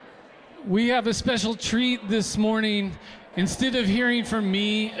We have a special treat this morning. Instead of hearing from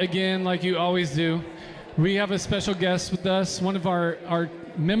me again like you always do, we have a special guest with us, one of our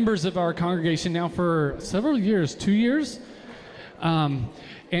members of our congregation now for several years, 2 years.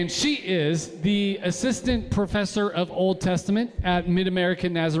 And she is the assistant professor of Old Testament at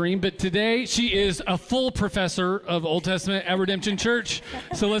Mid-American Nazarene, but today she is a full professor of Old Testament at Redemption Church.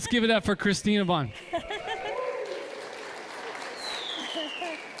 So let's give it up for Christina Bohn.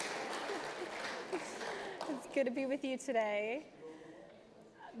 It's good to be with you today.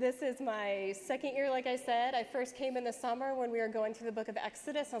 This is my second year, like I said. I first came in the summer when we were going through the book of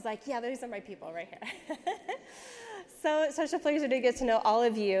Exodus. I was like, yeah, those are my people right here. So it's such a pleasure to get to know all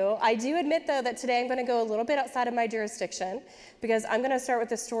of you. I do admit, though, that today I'm going to go a little bit outside of my jurisdiction because I'm going to start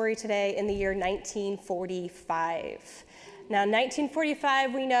with a story today in the year 1945. Now,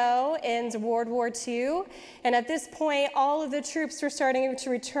 1945, we know, ends World War II, and at this point, all of the troops were starting to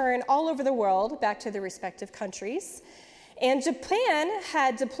return all over the world back to their respective countries. And Japan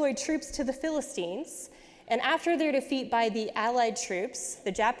had deployed troops to the Philistines, and after their defeat by the Allied troops,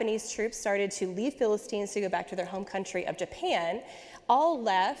 the Japanese troops started to leave Philistines to go back to their home country of Japan. All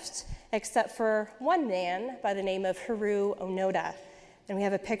left except for one man by the name of Hiroo Onada. And we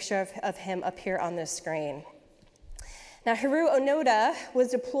have a picture of him up here on this screen. Now, Hiroo Onada was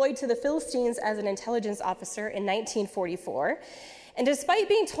deployed to the Philistines as an intelligence officer in 1944. And despite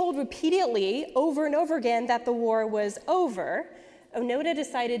being told repeatedly over and over again that the war was over, Onada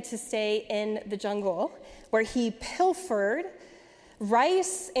decided to stay in the jungle where he pilfered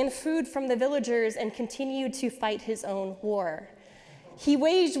rice and food from the villagers and continued to fight his own war. He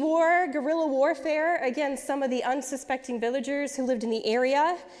waged war, guerrilla warfare, against some of the unsuspecting villagers who lived in the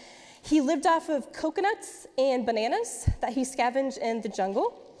area. He lived off of coconuts and bananas that he scavenged in the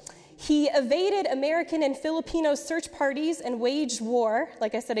jungle. He evaded American and Filipino search parties and waged war,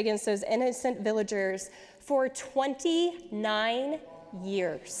 like I said, against those innocent villagers for 29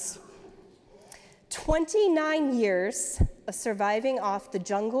 years. 29 years of surviving off the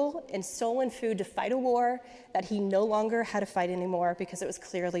jungle and stolen food to fight a war that he no longer had to fight anymore because it was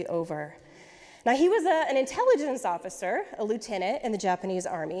clearly over. Now, he was an intelligence officer, a lieutenant in the Japanese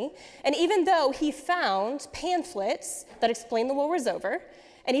army, and even though he found pamphlets that explained the war was over,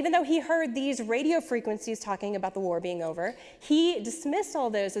 and even though he heard these radio frequencies talking about the war being over, he dismissed all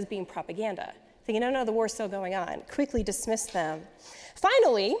those as being propaganda, thinking, no, the war's still going on, quickly dismissed them.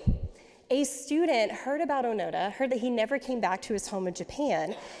 Finally, a student heard about Onada, heard that he never came back to his home in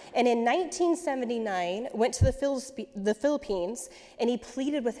Japan, and in 1979 went to the Philippines, and he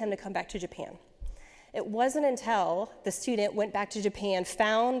pleaded with him to come back to Japan. It wasn't until the student went back to Japan,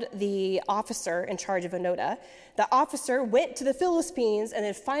 found the officer in charge of Onada. The officer went to the Philippines and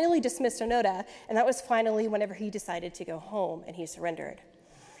then finally dismissed Onada, and that was finally whenever he decided to go home and he surrendered.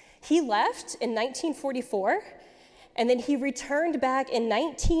 He left in 1944, and then he returned back in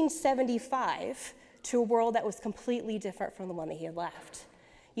 1975 to a world that was completely different from the one that he had left.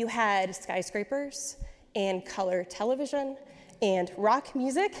 You had skyscrapers and color television and rock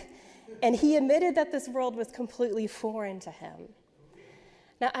music, and he admitted that this world was completely foreign to him.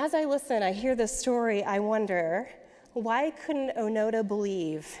 Now, as I listen, I hear this story, I wonder, why couldn't Onada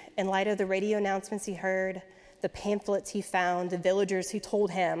believe, in light of the radio announcements he heard, the pamphlets he found, the villagers who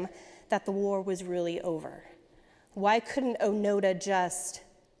told him that the war was really over? Why couldn't Onada just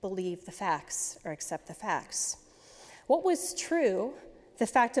believe the facts or accept the facts? What was true, the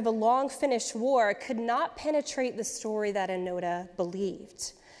fact of a long finished war, could not penetrate the story that Onada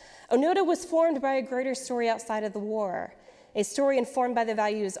believed. Onada was formed by a greater story outside of the war, a story informed by the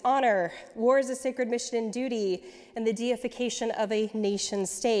values honor, war as a sacred mission and duty, and the deification of a nation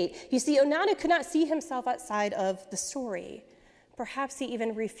state. You see, Onada could not see himself outside of the story. Perhaps he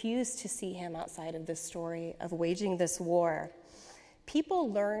even refused to see him outside of this story of waging this war. People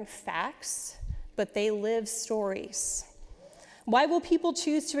learn facts, but they live stories. Why will people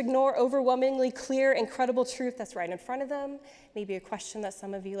choose to ignore overwhelmingly clear and credible truth that's right in front of them? Maybe a question that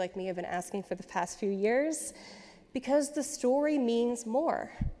some of you like me have been asking for the past few years. Because the story means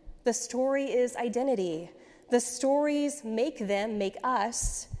more. The story is identity. The stories make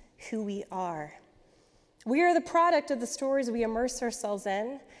us who we are. We are the product of the stories we immerse ourselves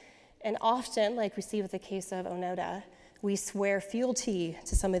in, and often, like we see with the case of Onada, we swear fealty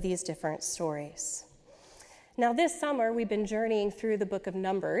to some of these different stories. Now, this summer, we've been journeying through the book of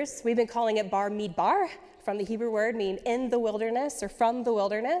Numbers. We've been calling it Bar Midbar, from the Hebrew word meaning in the wilderness or from the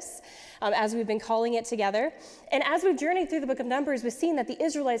wilderness, as we've been calling it together. And as we've journeyed through the book of Numbers, we've seen that the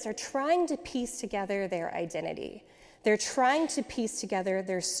Israelites are trying to piece together their identity. They're trying to piece together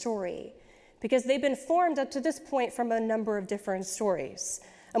their story because they've been formed up to this point from a number of different stories.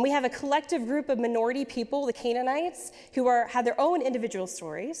 And we have a collective group of minority people, the Canaanites, who had their own individual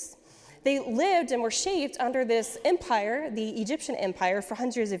stories. They lived and were shaped under this empire, the Egyptian empire, for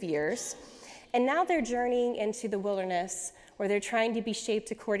hundreds of years. And now they're journeying into the wilderness where they're trying to be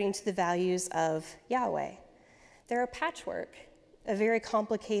shaped according to the values of Yahweh. They're a patchwork of very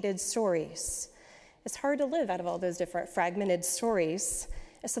complicated stories. It's hard to live out of all those different fragmented stories.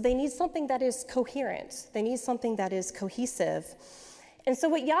 And so they need something that is coherent. They need something that is cohesive. And so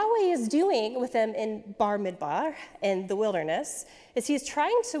what Yahweh is doing with them in Bar Midbar, in the wilderness, is he's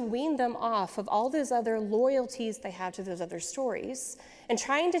trying to wean them off of all those other loyalties they have to those other stories and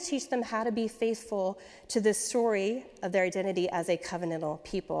trying to teach them how to be faithful to this story of their identity as a covenantal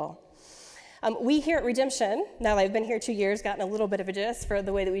people. We here at Redemption, now that I've been here 2 years, gotten a little bit of a gist for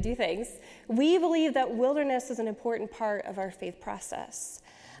the way that we do things, we believe that wilderness is an important part of our faith process.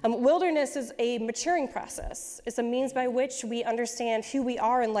 Wilderness is a maturing process. It's a means by which we understand who we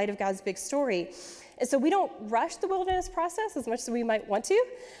are in light of God's big story. And so we don't rush the wilderness process as much as we might want to,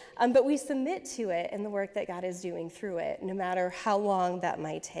 but we submit to it in the work that God is doing through it, no matter how long that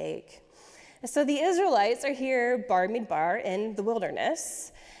might take. And so the Israelites are here, Bar Midbar, in the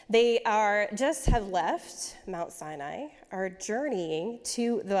wilderness. They have left Mount Sinai, are journeying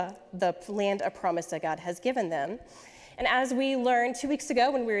to the land of promise that God has given them. And as we learned 2 weeks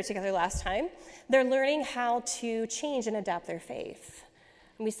ago when we were together last time, they're learning how to change and adapt their faith.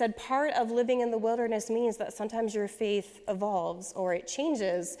 And we said part of living in the wilderness means that sometimes your faith evolves or it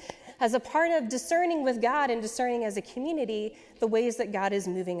changes as a part of discerning with God and discerning as a community the ways that God is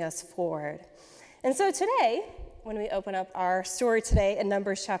moving us forward. And so today, when we open up our story today in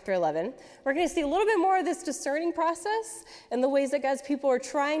Numbers chapter 11, we're going to see a little bit more of this discerning process and the ways that God's people are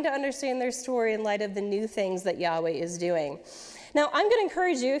trying to understand their story in light of the new things that Yahweh is doing. Now, I'm going to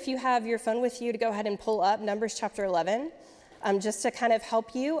encourage you, if you have your phone with you, to go ahead and pull up Numbers chapter 11, just to kind of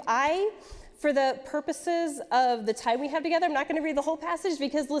help you. For the purposes of the time we have together, I'm not going to read the whole passage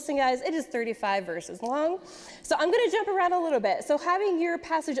because, listen, guys, it is 35 verses long. So I'm going to jump around a little bit. So having your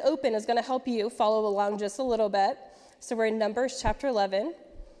passage open is going to help you follow along just a little bit. So we're in Numbers chapter 11,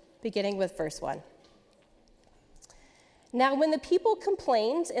 beginning with verse 1. Now, when the people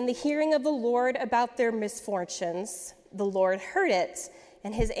complained in the hearing of the Lord about their misfortunes, the Lord heard it,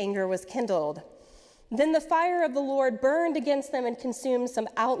 and his anger was kindled. Then the fire of the Lord burned against them and consumed some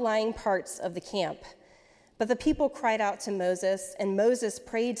outlying parts of the camp. But the people cried out to Moses, and Moses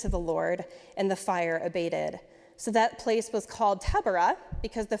prayed to the Lord, and the fire abated. So that place was called Taberah,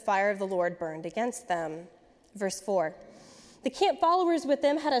 because the fire of the Lord burned against them. Verse 4. The camp followers with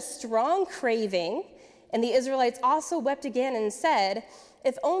them had a strong craving, and the Israelites also wept again and said,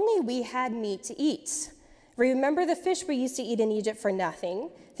 "If only we had meat to eat. Remember the fish we used to eat in Egypt for nothing,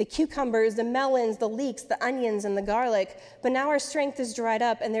 the cucumbers, the melons, the leeks, the onions, and the garlic, but now our strength is dried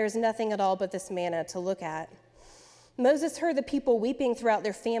up, and there is nothing at all but this manna to look at." Moses heard the people weeping throughout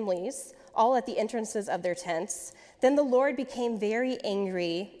their families, all at the entrances of their tents. Then the Lord became very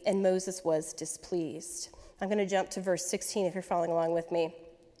angry, and Moses was displeased. I'm going to jump to verse 16 if you're following along with me.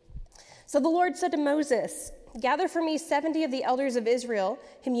 So the Lord said to Moses, "Gather for me 70 of the elders of Israel,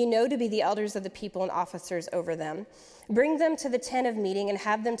 whom you know to be the elders of the people and officers over them. Bring them to the tent of meeting and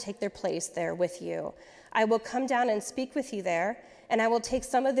have them take their place there with you. I will come down and speak with you there, and I will take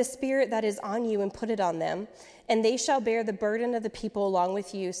some of the spirit that is on you and put it on them, and they shall bear the burden of the people along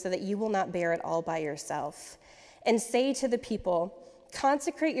with you, so that you will not bear it all by yourself. And say to the people,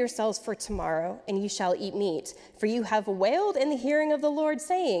 consecrate yourselves for tomorrow, and you shall eat meat. For you have wailed in the hearing of the Lord,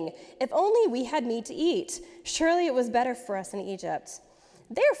 saying, if only we had meat to eat. Surely it was better for us in Egypt.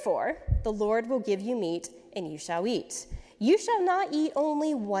 Therefore, the Lord will give you meat, and you shall eat. You shall not eat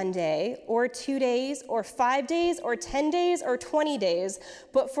only 1 day, or 2 days, or 5 days, or 10 days, or 20 days,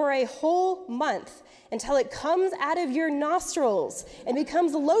 but for a whole month, until it comes out of your nostrils and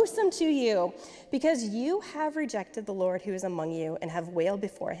becomes loathsome to you, because you have rejected the Lord who is among you and have wailed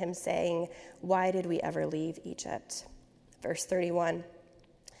before him, saying, why did we ever leave Egypt? Verse 31.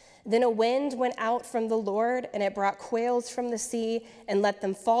 Then a wind went out from the Lord, and it brought quails from the sea and let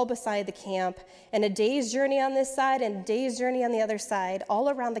them fall beside the camp, and a day's journey on this side and a day's journey on the other side, all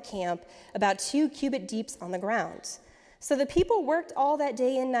around the camp, about 2 cubit deeps on the ground. So the people worked all that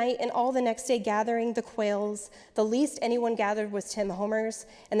day and night, and all the next day gathering the quails. The least anyone gathered was 10 homers,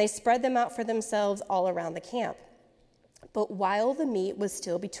 and they spread them out for themselves all around the camp. But while the meat was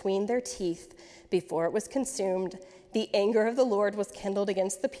still between their teeth, before it was consumed, the anger of the Lord was kindled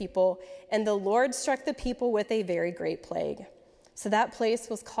against the people, and the Lord struck the people with a very great plague. So that place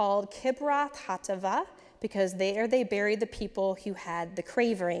was called Kibroth Hattaavah, because there they buried the people who had the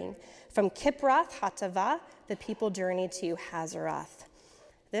craving. From Kibroth Hattaavah, the people journeyed to Hazeroth.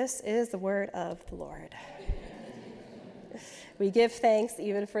 This is the word of the Lord. We give thanks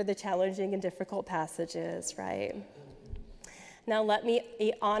even for the challenging and difficult passages, right? Now, let me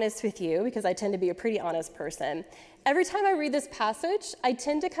be honest with you, because I tend to be a pretty honest person. Every time I read this passage, I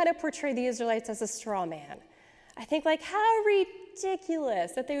tend to kind of portray the Israelites as a straw man. I think, like, how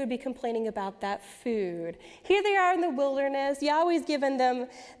ridiculous that they would be complaining about that food. Here they are in the wilderness. Yahweh's given them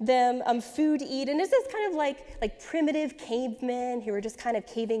food to eat. And this is kind of like primitive cavemen who are just kind of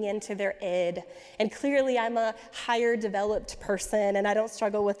caving into their id. And clearly I'm a higher developed person, and I don't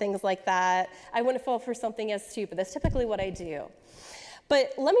struggle with things like that. I wouldn't fall for something as stupid. That's typically what I do.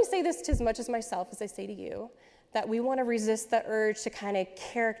 But let me say this to as much as myself as I say to you, that we want to resist the urge to kind of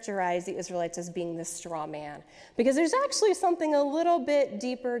characterize the Israelites as being this straw man. Because there's actually something a little bit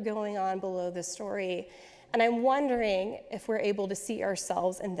deeper going on below this story. And I'm wondering if we're able to see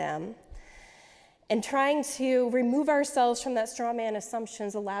ourselves in them. And trying to remove ourselves from that straw man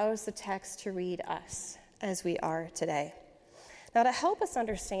assumptions allows the text to read us as we are today. Now, to help us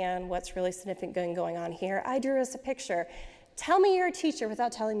understand what's really significant going on here, I drew us a picture. Tell me you're a teacher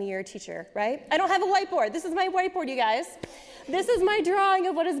without telling me you're a teacher, right? I don't have a whiteboard. This is my whiteboard, you guys. This is my drawing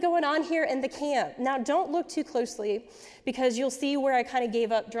of what is going on here in the camp. Now, don't look too closely, because you'll see where I kind of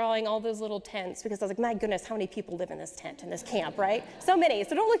gave up drawing all those little tents, because I was like, my goodness, how many people live in this tent, in this camp, right? So many.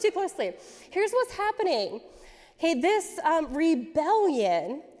 So don't look too closely. Here's what's happening. Okay, this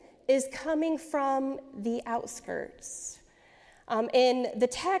rebellion is coming from the outskirts. In the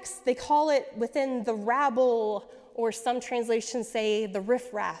text, they call it within the rabble, or some translations say the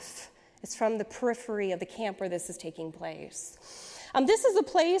riffraff. It's from the periphery of the camp where this is taking place. This is a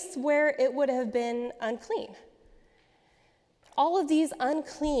place where it would have been unclean. All of these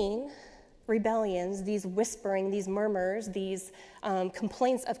unclean rebellions, these whispering, these murmurs, these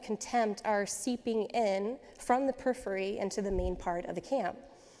complaints of contempt are seeping in from the periphery into the main part of the camp.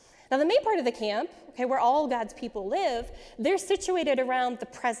 Now, the main part of the camp, okay, where all God's people live, they're situated around the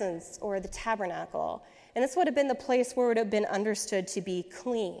presence or the tabernacle. And this would have been the place where it would have been understood to be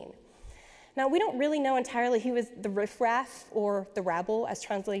clean. Now, we don't really know entirely who is the riffraff or the rabble, as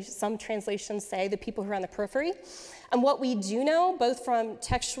some translations say, the people who are on the periphery. And what we do know, both from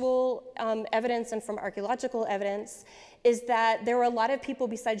textual evidence and from archaeological evidence, is that there were a lot of people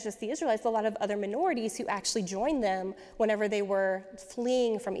besides just the Israelites, a lot of other minorities who actually joined them whenever they were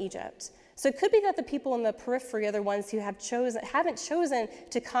fleeing from Egypt. So it could be that the people in the periphery are the ones who haven't chosen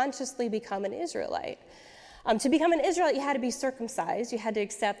to consciously become an Israelite. To become an Israelite, you had to be circumcised. You had to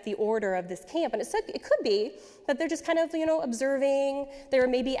accept the order of this camp. And it could be that they're just kind of, observing. They were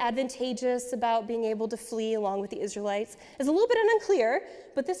maybe advantageous about being able to flee along with the Israelites. It's a little bit unclear,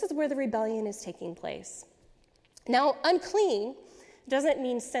 but this is where the rebellion is taking place. Now, unclean doesn't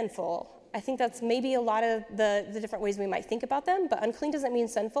mean sinful. I think that's maybe a lot of the different ways we might think about them, but unclean doesn't mean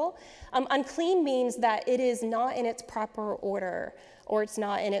sinful. Unclean means that it is not in its proper order, or it's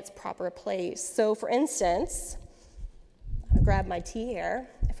not in its proper place. So, for instance, I'm gonna grab my tea here.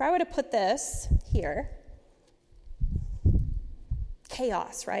 If I were to put this here,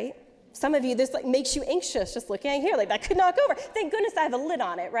 chaos, right? Some of you, this makes you anxious just looking at here, like that could knock over. Thank goodness I have a lid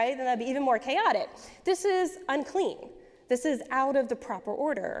on it, right? Then that'd be even more chaotic. This is unclean. This is out of the proper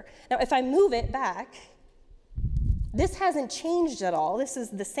order. Now, if I move it back, this hasn't changed at all. This is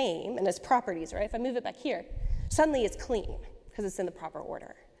the same in its properties, right? If I move it back here, suddenly it's clean because it's in the proper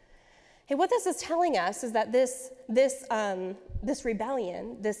order. Hey, what this is telling us is that this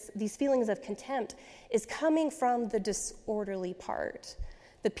rebellion, these feelings of contempt, is coming from the disorderly part,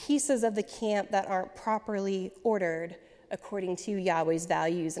 the pieces of the camp that aren't properly ordered according to Yahweh's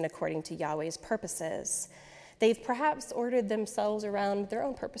values and according to Yahweh's purposes. They've perhaps ordered themselves around their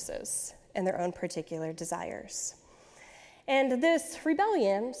own purposes and their own particular desires. And this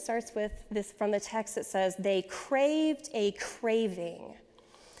rebellion starts with this from the text. It says, they craved a craving.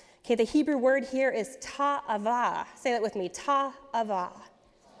 Okay, the Hebrew word here is ta'ava. Say that with me, ta'ava.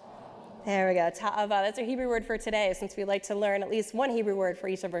 There we go, ta'ava. That's our Hebrew word for today, since we like to learn at least one Hebrew word for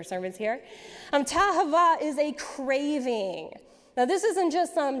each of our sermons here. Ta'ava is a craving. Now, this isn't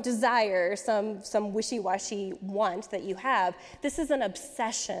just some desire, some wishy-washy want that you have. This is an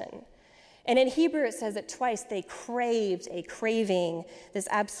obsession. And in Hebrew, it says it twice. They craved a craving, this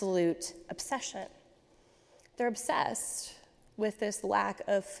absolute obsession. They're obsessed with this lack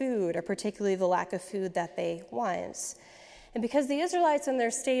of food, or particularly the lack of food that they want. And because the Israelites, in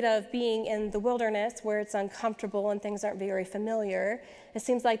their state of being in the wilderness where it's uncomfortable and things aren't very familiar, it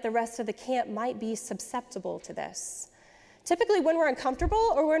seems like the rest of the camp might be susceptible to this. Typically, when we're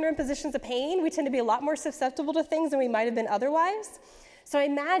uncomfortable or when we're in positions of pain, we tend to be a lot more susceptible to things than we might have been otherwise. So I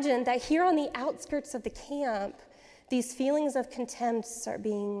imagine that here on the outskirts of the camp, these feelings of contempt start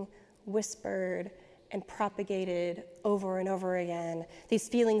being whispered and propagated over and over again. These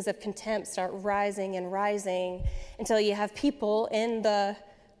feelings of contempt start rising and rising until you have people in the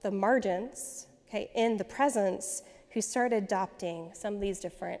margins, okay, in the presence, who start adopting some of these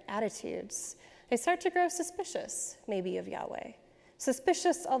different attitudes. They start to grow suspicious, maybe, of Yahweh,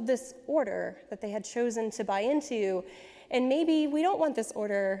 suspicious of this order that they had chosen to buy into. And maybe we don't want this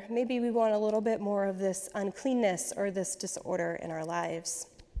order. Maybe we want a little bit more of this uncleanness or this disorder in our lives.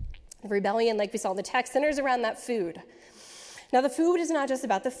 The rebellion, like we saw in the text, centers around that food. Now, the food is not just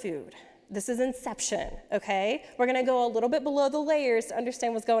about the food. This is inception, okay? We're going to go a little bit below the layers to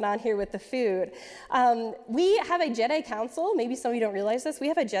understand what's going on here with the food. We have a Jedi Council. Maybe some of you don't realize this. We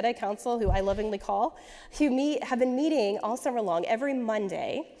have a Jedi Council, who I lovingly call, who have been meeting all summer long, every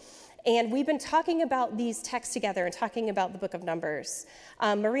Monday. And we've been talking about these texts together and talking about the book of Numbers.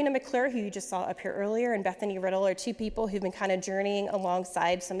 Marina McClure, who you just saw up here earlier, and Bethany Riddle are two people who've been kind of journeying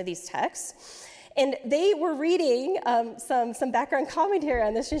alongside some of these texts. And they were reading some background commentary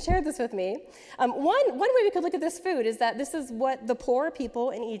on this and shared this with me. One way we could look at this food is that this is what the poor people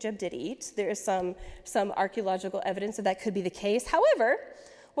in Egypt did eat. There is some archaeological evidence that could be the case. However,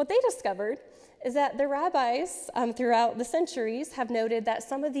 what they discovered is that the rabbis throughout the centuries have noted that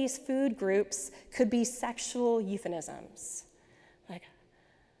some of these food groups could be sexual euphemisms. Like,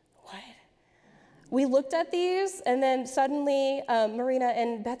 what? We looked at these, and then suddenly Marina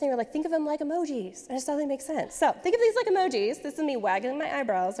and Bethany were like, think of them like emojis. And it suddenly makes sense. So think of these like emojis. This is me wagging my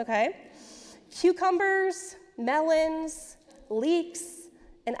eyebrows, okay? Cucumbers, melons, leeks,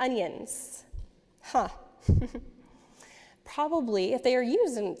 and onions. Huh. Probably, if they are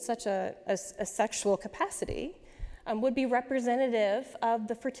used in such a sexual capacity, would be representative of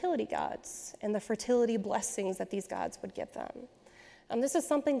the fertility gods and the fertility blessings that these gods would give them. This is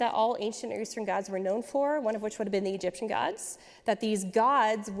something that all ancient Near Eastern gods were known for, one of which would have been the Egyptian gods, that these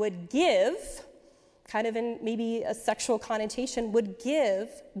gods would give, kind of in maybe a sexual connotation, would give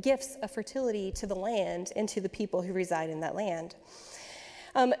gifts of fertility to the land and to the people who reside in that land.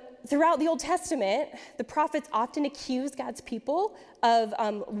 Throughout the Old Testament, the prophets often accuse God's people of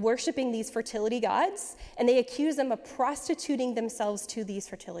worshiping these fertility gods, and they accuse them of prostituting themselves to these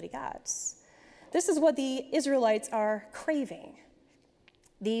fertility gods. This is what the Israelites are craving,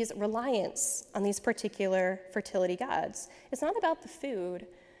 these reliance on these particular fertility gods. It's not about the food,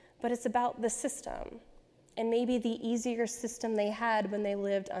 but it's about the system, and maybe the easier system they had when they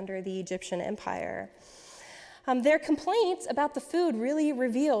lived under the Egyptian Empire. Their complaints about the food really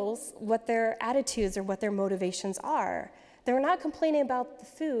reveals what their attitudes or what their motivations are. They're not complaining about the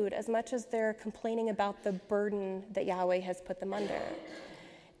food as much as they're complaining about the burden that Yahweh has put them under.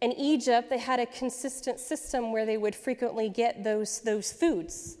 In Egypt, they had a consistent system where they would frequently get those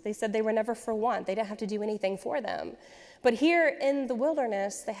foods. They said they were never for want. They didn't have to do anything for them. But here in the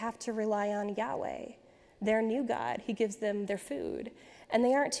wilderness, they have to rely on Yahweh, their new God. He gives them their food. And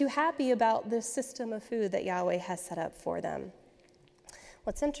they aren't too happy about this system of food that Yahweh has set up for them.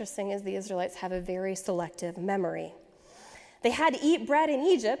 What's interesting is the Israelites have a very selective memory. They had to eat bread in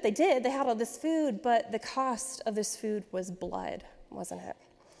Egypt. They did. They had all this food, but the cost of this food was blood, wasn't it?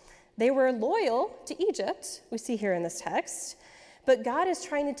 They were loyal to Egypt, we see here in this text, but God is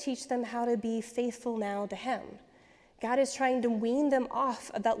trying to teach them how to be faithful now to Him. God is trying to wean them off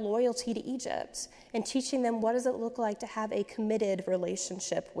of that loyalty to Egypt and teaching them what does it look like to have a committed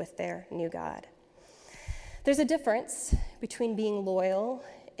relationship with their new God. There's a difference between being loyal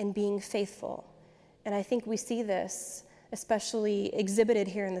and being faithful, and I think we see this especially exhibited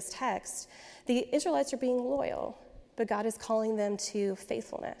here in this text. The Israelites are being loyal, but God is calling them to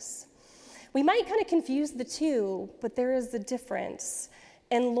faithfulness. We might kind of confuse the two, but there is a difference,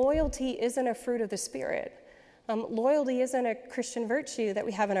 and loyalty isn't a fruit of the Spirit. Loyalty isn't a Christian virtue that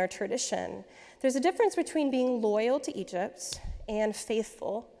we have in our tradition. There's a difference between being loyal to Egypt and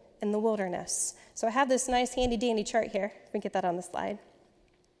faithful in the wilderness. So I have this nice handy-dandy chart here. We can get that on the slide.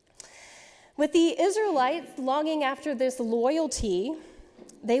 With the Israelites longing after this loyalty,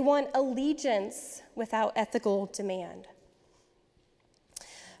 they want allegiance without ethical demand.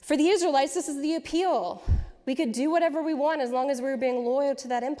 For the Israelites, this is the appeal. We could do whatever we want as long as we were being loyal to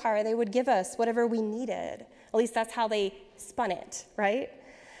that empire. They would give us whatever we needed. At least that's how they spun it, right?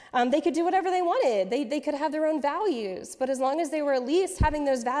 They could do whatever they wanted. They could have their own values. But as long as they were at least having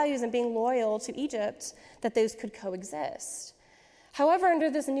those values and being loyal to Egypt, that those could coexist. However, under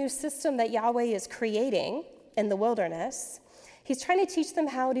this new system that Yahweh is creating in the wilderness, He's trying to teach them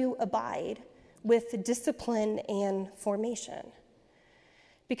how to abide with discipline and formation.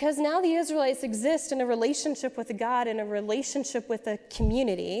 Because now the Israelites exist in a relationship with God, in a relationship with a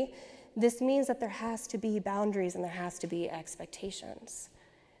community, this means that there has to be boundaries and there has to be expectations.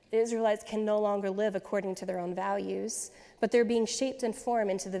 The Israelites can no longer live according to their own values, but they're being shaped and formed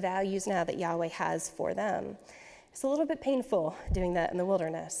into the values now that Yahweh has for them. It's a little bit painful doing that in the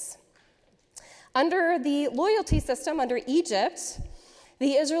wilderness. Under the loyalty system, under Egypt,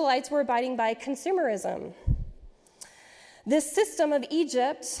 the Israelites were abiding by consumerism. This system of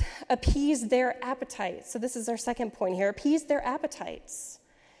Egypt appeased their appetites. So this is our second point here, appeased their appetites.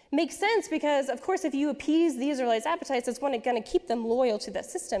 Makes sense because, of course, if you appease the Israelites' appetites, it's going to keep them loyal to that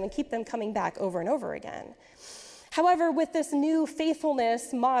system and keep them coming back over and over again. However, with this new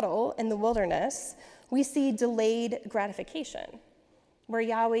faithfulness model in the wilderness, we see delayed gratification, where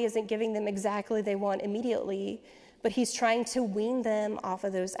Yahweh isn't giving them exactly what they want immediately, but he's trying to wean them off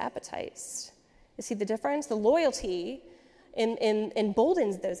of those appetites. You see the difference? The loyalty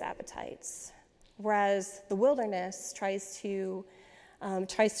emboldens those appetites, whereas the wilderness tries to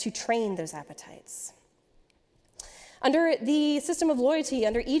train those appetites. Under the system of loyalty,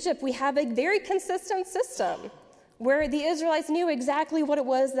 under Egypt, we have a very consistent system where the Israelites knew exactly what it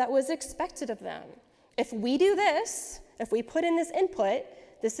was that was expected of them. If we do this, if we put in this input,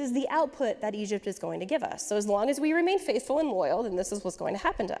 this is the output that Egypt is going to give us. So as long as we remain faithful and loyal, then this is what's going to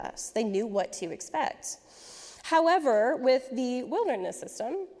happen to us. They knew what to expect. However, with the wilderness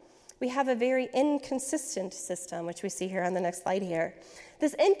system, we have a very inconsistent system, which we see here on the next slide here.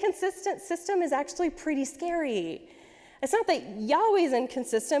 This inconsistent system is actually pretty scary. It's not that Yahweh is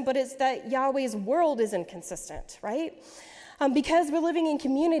inconsistent, but it's that Yahweh's world is inconsistent, right? Because we're living in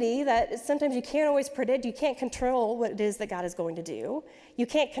community that sometimes you can't always predict, you can't control what it is that God is going to do. You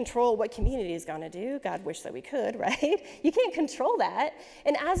can't control what community is going to do. God wish that we could, right? You can't control that.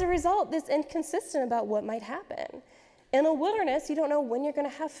 And as a result, it's inconsistent about what might happen. In a wilderness, you don't know when you're going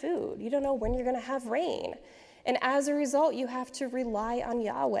to have food. You don't know when you're going to have rain. And as a result, you have to rely on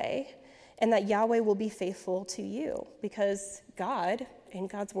Yahweh, and that Yahweh will be faithful to you, because God and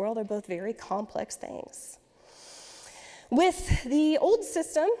God's world are both very complex things. With the old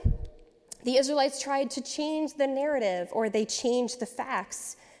system, the Israelites tried to change the narrative, or they changed the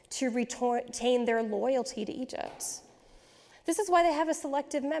facts to retain their loyalty to Egypt. This is why they have a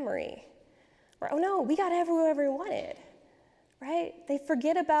selective memory. Or, oh no, we got whoever we wanted, right? They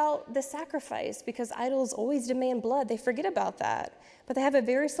forget about the sacrifice because idols always demand blood. They forget about that. But they have a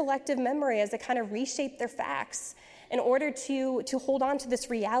very selective memory as they kind of reshape their facts in order to hold on to this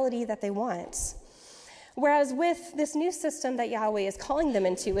reality that they want. Whereas with this new system that Yahweh is calling them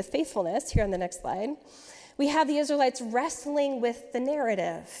into with faithfulness, here on the next slide, we have the Israelites wrestling with the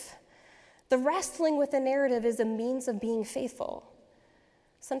narrative. The wrestling with the narrative is a means of being faithful.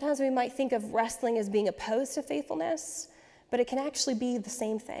 Sometimes we might think of wrestling as being opposed to faithfulness, but it can actually be the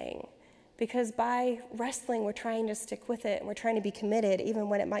same thing. Because by wrestling, we're trying to stick with it, and we're trying to be committed, even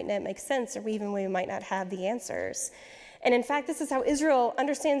when it might not make sense, or even when we might not have the answers. And in fact, this is how Israel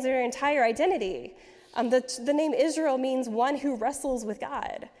understands their entire identity. The name Israel means one who wrestles with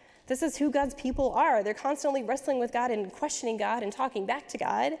God. This is who God's people are. They're constantly wrestling with God and questioning God and talking back to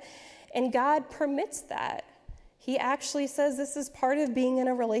God. And God permits that. He actually says this is part of being in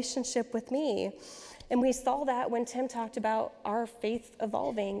a relationship with me. And we saw that when Tim talked about our faith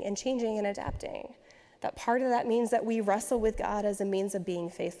evolving and changing and adapting. That part of that means that we wrestle with God as a means of being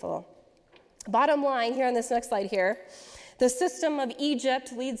faithful. Bottom line here on this next slide here, the system of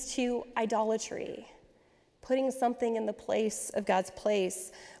Egypt leads to idolatry, putting something in the place of God's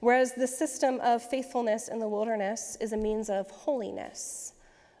place, whereas the system of faithfulness in the wilderness is a means of holiness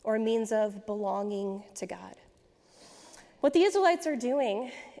or a means of belonging to God. What the Israelites are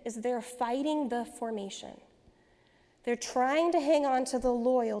doing is they're fighting the formation. They're trying to hang on to the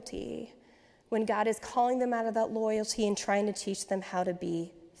loyalty when God is calling them out of that loyalty and trying to teach them how to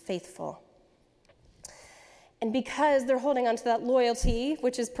be faithful. And because they're holding on to that loyalty,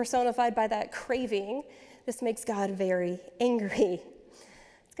 which is personified by that craving, this makes God very angry.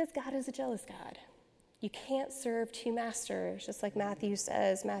 It's because God is a jealous God. You can't serve two masters, just like Matthew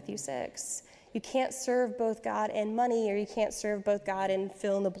says, Matthew 6. You can't serve both God and money, or you can't serve both God and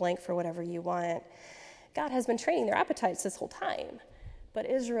fill in the blank for whatever you want. God has been training their appetites this whole time, but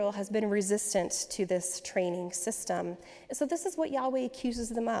Israel has been resistant to this training system. And so this is what Yahweh accuses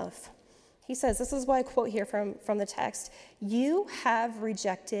them of. He says, this is what I quote here from the text, "You have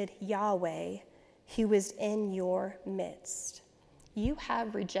rejected Yahweh, who is in your midst." You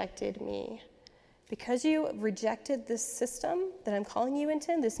have rejected me. Because you rejected this system that I'm calling you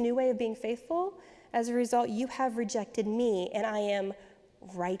into, this new way of being faithful, as a result, you have rejected me, and I am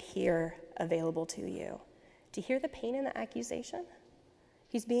right here available to you. Do you hear the pain in the accusation?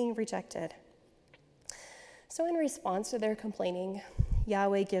 He's being rejected. So in response to their complaining,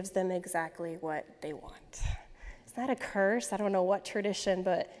 Yahweh gives them exactly what they want. Is that a curse? I don't know what tradition,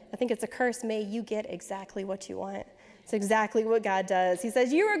 but I think it's a curse. May you get exactly what you want. It's exactly what God does. He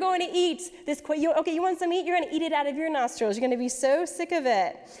says, you are going to eat this quail. You want some meat? You're going to eat it out of your nostrils. You're going to be so sick of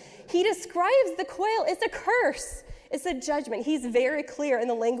it. He describes the quail. It's a curse. It's a judgment. He's very clear in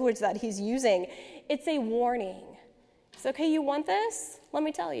the language that he's using. It's a warning. It's okay, you want this? Let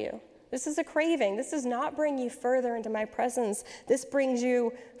me tell you. This is a craving. This does not bring you further into my presence. This brings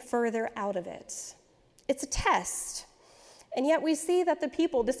you further out of it. It's a test. And yet we see that the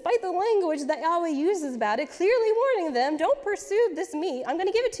people, despite the language that Yahweh uses about it, clearly warning them, don't pursue this meat. I'm going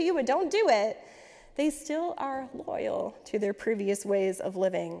to give it to you, but don't do it. They still are loyal to their previous ways of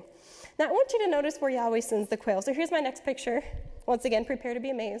living. Now, I want you to notice where Yahweh sends the quail. So here's my next picture. Once again, prepare to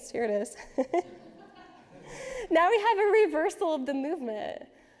be amazed. Here it is. Now we have a reversal of the movement.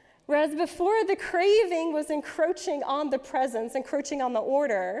 Whereas before the craving was encroaching on the presence, encroaching on the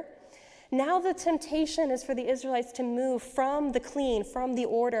order, now the temptation is for the Israelites to move from the clean, from the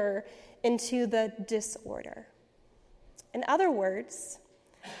order, into the disorder. In other words,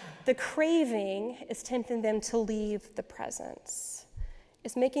 the craving is tempting them to leave the presence.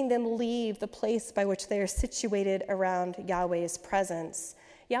 It's making them leave the place by which they are situated around Yahweh's presence.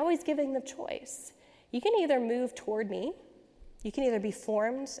 Yahweh's giving them choice. You can either move toward me, you can either be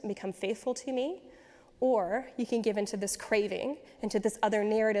formed and become faithful to me, or you can give into this craving, into this other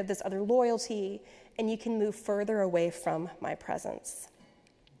narrative, this other loyalty, and you can move further away from my presence.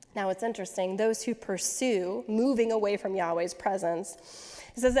 Now, it's interesting. Those who pursue moving away from Yahweh's presence,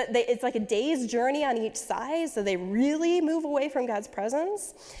 it says that it's like a day's journey on each side, so they really move away from God's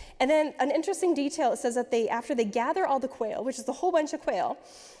presence. And then an interesting detail, it says that after they gather all the quail, which is a whole bunch of quail,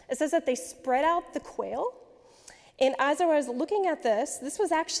 it says that they spread out the quail. And as I was looking at this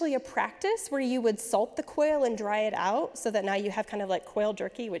was actually a practice where you would salt the quail and dry it out so that now you have kind of like quail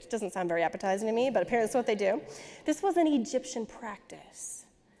jerky, which doesn't sound very appetizing to me, but apparently that's what they do. This was an Egyptian practice.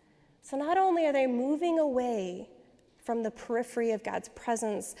 So not only are they moving away from the periphery of God's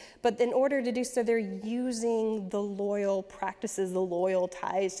presence, but in order to do so, they're using the loyal practices, the loyal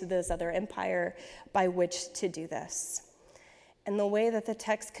ties to this other empire by which to do this. And the way that the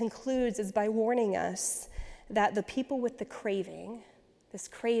text concludes is by warning us that the people with the craving, this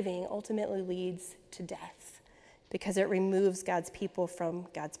craving ultimately leads to death because it removes God's people from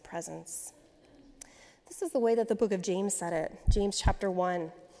God's presence. This is the way that the book of James said it, James chapter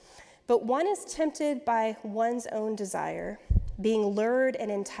 1. But one is tempted by one's own desire, being lured and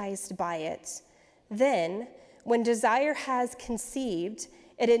enticed by it. Then, when desire has conceived,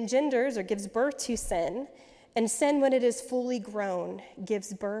 it engenders or gives birth to sin, and sin, when it is fully grown,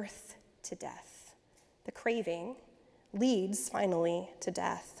 gives birth to death. The craving leads finally to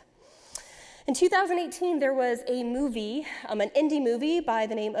death. In 2018, there was a movie, an indie movie by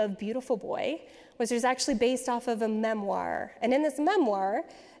the name of Beautiful Boy, which is actually based off of a memoir. And in this memoir,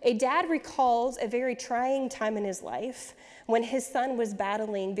 a dad recalls a very trying time in his life when his son was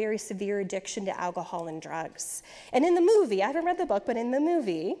battling very severe addiction to alcohol and drugs. And in the movie, I haven't read the book, but in the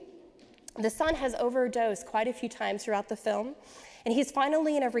movie, the son has overdosed quite a few times throughout the film, and he's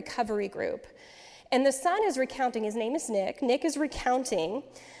finally in a recovery group. And the son is recounting, his name is Nick. Nick is recounting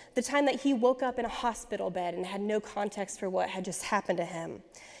the time that he woke up in a hospital bed and had no context for what had just happened to him.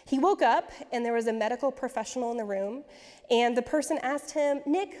 He woke up, and there was a medical professional in the room, and the person asked him,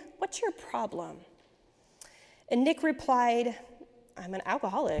 "Nick, what's your problem?" And Nick replied, "I'm an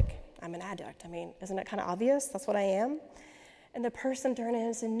alcoholic. I'm an addict. I mean, isn't it kind of obvious? That's what I am." And the person turned to him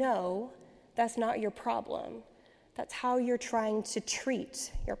and said, "No, that's not your problem. That's how you're trying to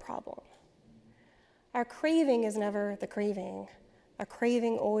treat your problem." Our craving is never the craving. Our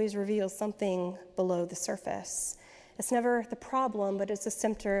craving always reveals something below the surface. It's never the problem, but it's a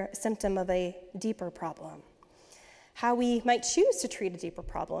symptom of a deeper problem. How we might choose to treat a deeper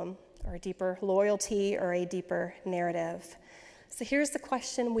problem, or a deeper loyalty, or a deeper narrative. So here's the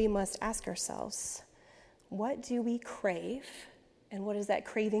question we must ask ourselves. What do we crave, and what does that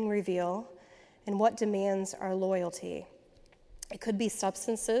craving reveal, and what demands our loyalty? It could be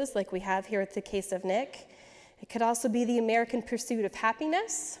substances, like we have here at the case of Nick. It could also be the American pursuit of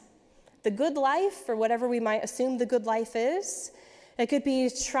happiness, the good life, or whatever we might assume the good life is. It could be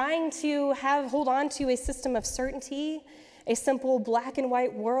trying to hold on to a system of certainty, a simple black and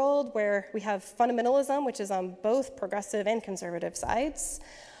white world where we have fundamentalism, which is on both progressive and conservative sides.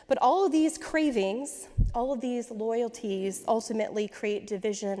 But all of these cravings, all of these loyalties ultimately create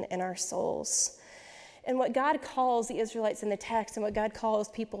division in our souls. And what God calls the Israelites in the text and what God calls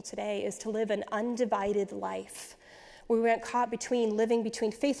people today is to live an undivided life, where we weren't caught living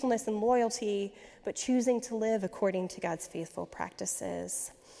between faithfulness and loyalty, but choosing to live according to God's faithful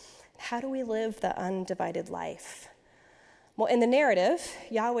practices. How do we live the undivided life? Well, in the narrative,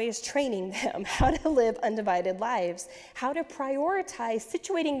 Yahweh is training them how to live undivided lives, how to prioritize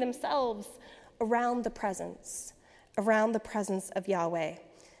situating themselves around the presence of Yahweh.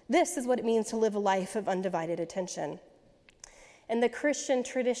 This is what it means to live a life of undivided attention. In the Christian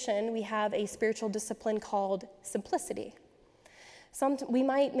tradition, we have a spiritual discipline called simplicity.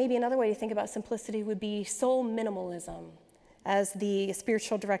 Maybe another way to think about simplicity would be soul minimalism, as the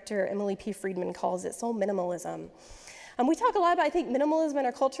spiritual director Emily P. Friedman calls it, soul minimalism. We talk a lot about, I think, minimalism in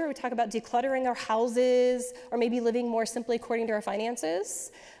our culture. We talk about decluttering our houses or maybe living more simply according to our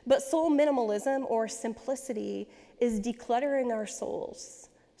finances. But soul minimalism or simplicity is decluttering our souls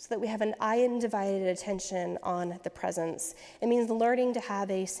so that we have an undivided attention on the presence. It means learning to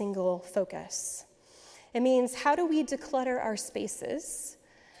have a single focus. It means how do we declutter our spaces,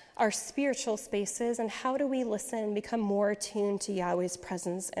 our spiritual spaces, and how do we listen and become more attuned to Yahweh's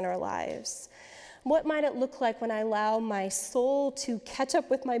presence in our lives? What might it look like when I allow my soul to catch up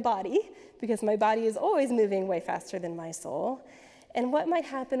with my body, because my body is always moving way faster than my soul? And what might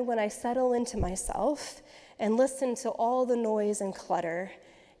happen when I settle into myself and listen to all the noise and clutter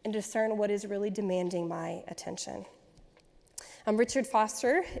and discern what is really demanding my attention? Richard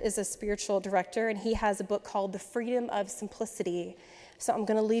Foster is a spiritual director, and he has a book called The Freedom of Simplicity. So I'm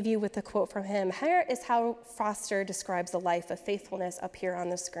going to leave you with a quote from him. Here is how Foster describes a life of faithfulness up here on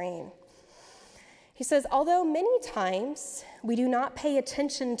the screen. He says, although many times we do not pay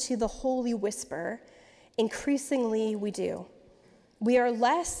attention to the holy whisper, increasingly we do. We are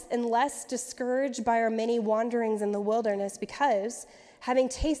less and less discouraged by our many wanderings in the wilderness because, having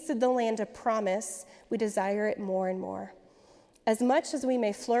tasted the land of promise, we desire it more and more. As much as we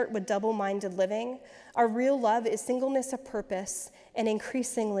may flirt with double-minded living, our real love is singleness of purpose, and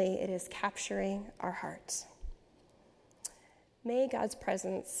increasingly it is capturing our heart. May God's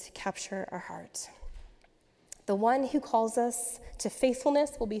presence capture our heart. The one who calls us to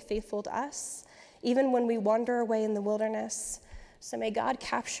faithfulness will be faithful to us, even when we wander away in the wilderness. So may God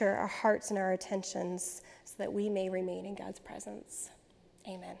capture our hearts and our attentions so that we may remain in God's presence.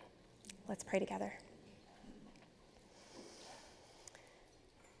 Amen. Let's pray together.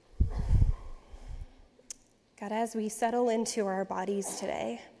 God, as we settle into our bodies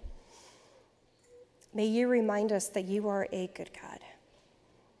today, may you remind us that you are a good God,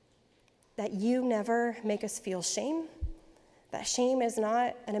 that you never make us feel shame, that shame is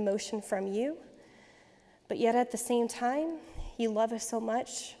not an emotion from you, but yet at the same time, you love us so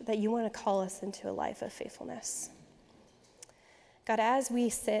much that you want to call us into a life of faithfulness. God, as we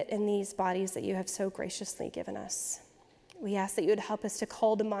sit in these bodies that you have so graciously given us, we ask that you would help us to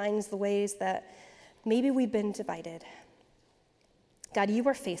call to mind the ways that maybe we've been divided. God, you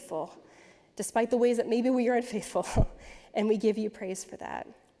are faithful, despite the ways that maybe we are unfaithful, and we give you praise for that.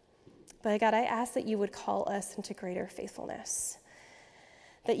 But God, I ask that you would call us into greater faithfulness,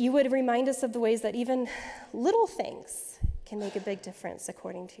 that you would remind us of the ways that even little things can make a big difference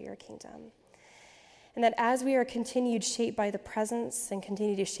according to your kingdom. And that as we are continued shaped by the presence and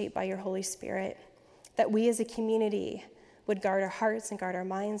continue to shape by your Holy Spirit, that we as a community would guard our hearts and guard our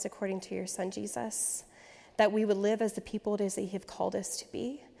minds according to your Son, Jesus, that we would live as the people it is that you have called us to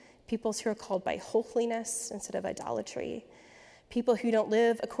be, peoples who are called by holiness instead of idolatry, people who don't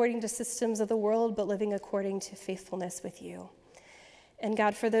live according to systems of the world, but living according to faithfulness with you. And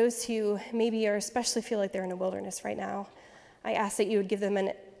God, for those who maybe or especially feel like they're in a wilderness right now, I ask that you would give them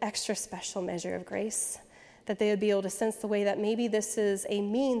an extra special measure of grace, that they would be able to sense the way that maybe this is a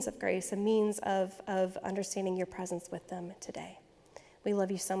means of grace, a means of understanding your presence with them today. We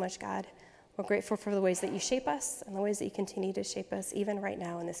love you so much, God. We're grateful for the ways that you shape us and the ways that you continue to shape us even right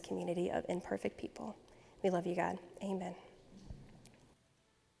now in this community of imperfect people. We love you, God. Amen.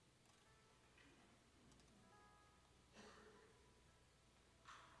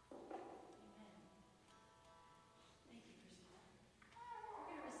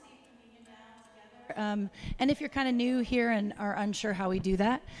 And if you're kind of new here and are unsure how we do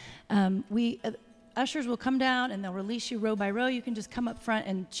that, ushers will come down and they'll release you row by row. You can just come up front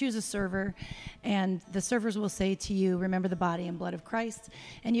and choose a server, and the servers will say to you, remember the body and blood of Christ,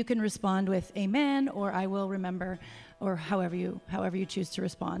 and you can respond with amen or I will remember, or however you choose to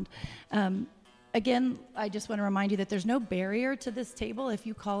respond. Again, I just want to remind you that there's no barrier to this table. If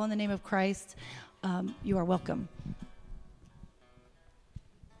you call on the name of Christ, you are welcome.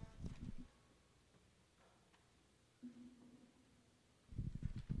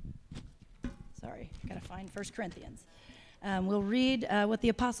 Got to find 1 Corinthians. We'll read what the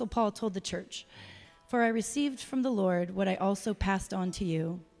Apostle Paul told the church. For I received from the Lord what I also passed on to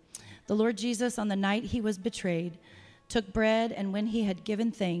you. The Lord Jesus, on the night he was betrayed, took bread, and when he had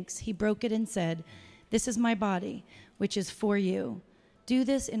given thanks, he broke it and said, "This is my body, which is for you. Do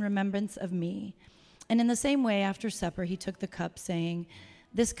this in remembrance of me." And in the same way, after supper, he took the cup, saying,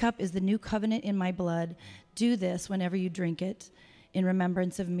 "This cup is the new covenant in my blood. Do this whenever you drink it in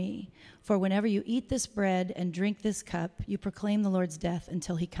remembrance of me. For whenever you eat this bread and drink this cup, you proclaim the Lord's death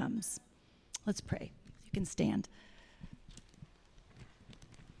until he comes." Let's pray. You can stand.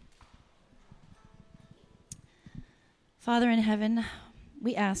 Father in heaven,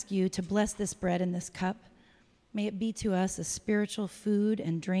 we ask you to bless this bread and this cup. May it be to us a spiritual food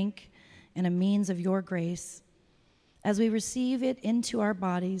and drink and a means of your grace. As we receive it into our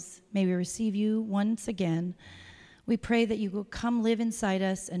bodies, may we receive you once again. We pray that you will come live inside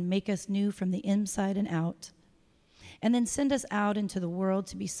us and make us new from the inside and out. And then send us out into the world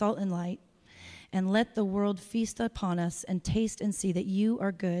to be salt and light. And let the world feast upon us and taste and see that you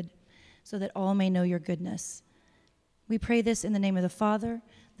are good, so that all may know your goodness. We pray this in the name of the Father,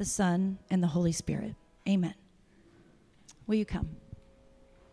 the Son, and the Holy Spirit. Amen. Will you come?